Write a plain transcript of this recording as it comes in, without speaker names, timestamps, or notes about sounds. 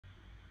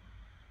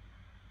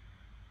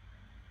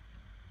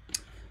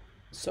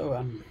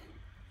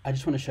I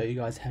just want to show you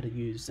guys how to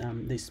use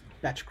this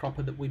batch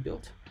cropper that we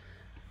built.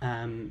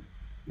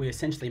 We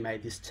essentially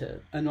made this to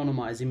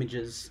anonymize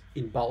images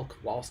in bulk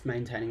whilst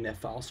maintaining their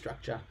file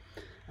structure.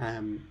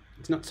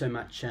 It's not so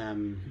much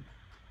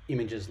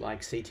images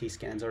like CT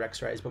scans or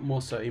x-rays, but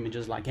more so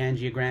images like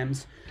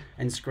angiograms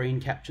and screen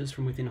captures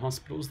from within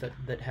hospitals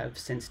that have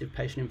sensitive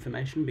patient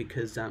information,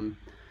 because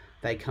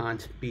they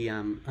can't be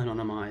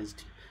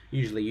anonymized,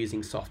 usually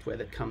using software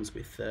that comes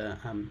with the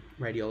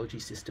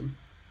radiology system.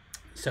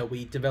 So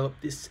we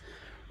developed this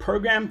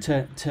program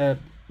to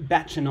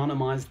batch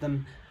anonymize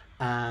them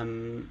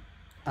on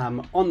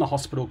the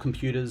hospital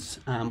computers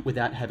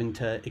without having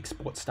to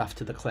export stuff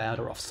to the cloud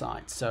or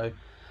offsite. So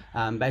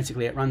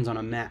basically it runs on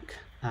a Mac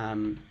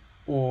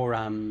or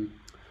a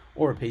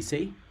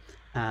PC,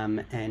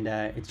 and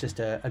it's just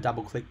a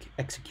double-click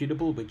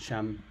executable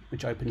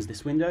which opens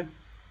this window.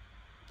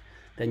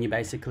 Then you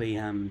basically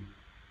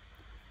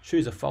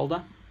choose a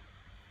folder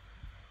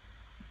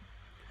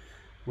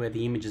where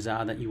the images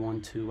are that you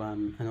want to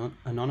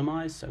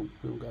anonymize. So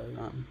we'll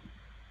go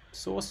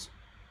source.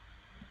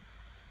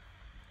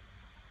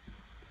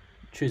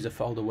 Choose a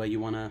folder where you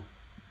want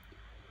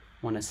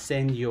to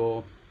send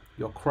your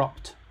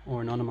cropped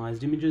or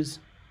anonymized images.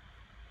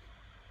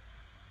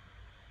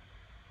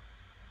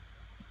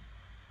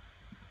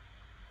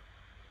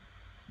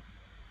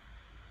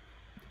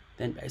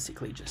 Then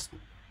basically just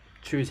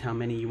choose how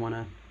many you want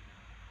to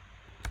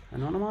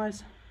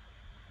anonymize,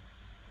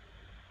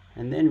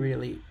 and then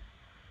really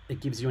it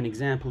gives you an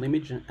example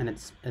image, and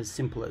it's as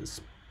simple as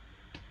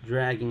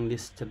dragging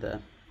this to the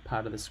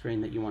part of the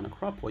screen that you want to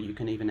crop, or you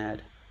can even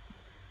add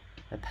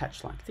a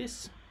patch like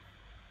this,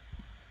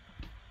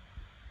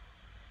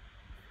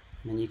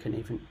 and then you can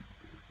even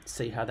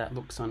see how that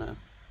looks on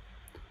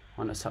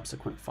a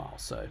subsequent file.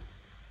 So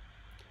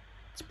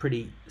it's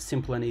pretty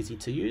simple and easy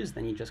to use.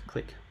 Then you just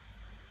click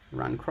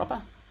Run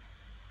Cropper.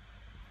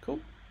 Cool,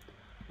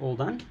 all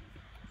done.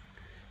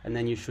 And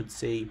then you should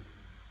see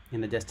in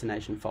the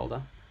destination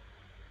folder,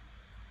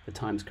 the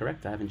time's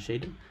correct, I haven't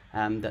cheated,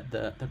 that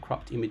the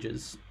cropped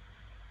images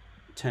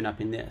turn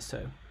up in there.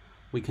 So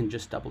we can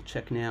just double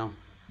check now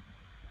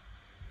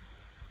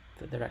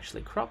that they're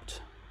actually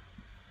cropped.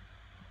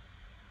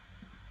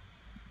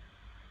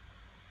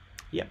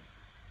 Yep.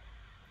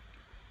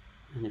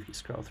 And if you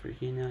scroll through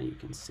here now, you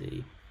can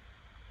see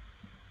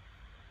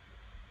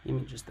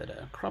images that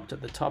are cropped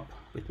at the top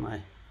with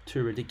my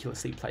two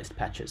ridiculously placed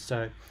patches.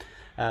 So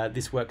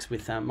this works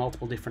with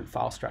multiple different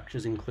file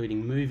structures,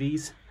 including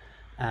movies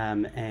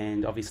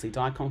and obviously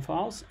DICOM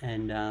files,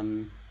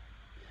 and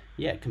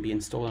yeah, it can be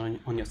installed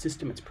on your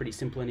system. It's pretty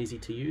simple and easy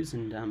to use,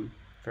 and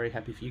very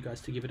happy for you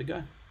guys to give it a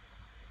go.